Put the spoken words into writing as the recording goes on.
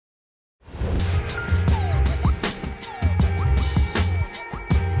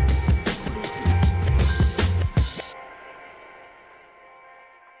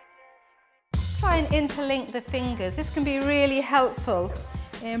interlink the fingers. This can be really helpful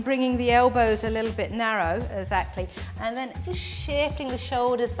in bringing the elbows a little bit narrow, exactly. And then just shifting the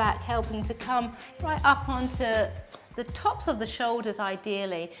shoulders back, helping to come right up onto the tops of the shoulders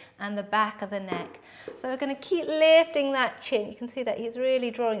ideally, and the back of the neck. So we're going to keep lifting that chin. You can see that he's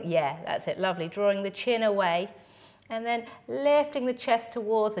really drawing, yeah, that's it, lovely, drawing the chin away. And then lifting the chest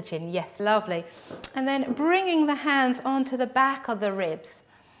towards the chin, yes, lovely. And then bringing the hands onto the back of the ribs.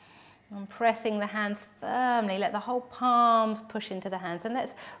 And pressing the hands firmly, let the whole palms push into the hands. And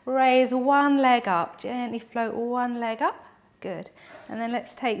let's raise one leg up, gently float one leg up, good. And then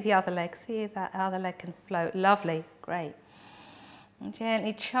let's take the other leg, see if that other leg can float, lovely, great. And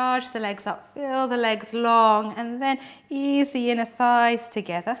gently charge the legs up, feel the legs long, and then ease the inner thighs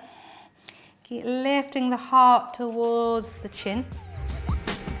together. Keep lifting the heart towards the chin.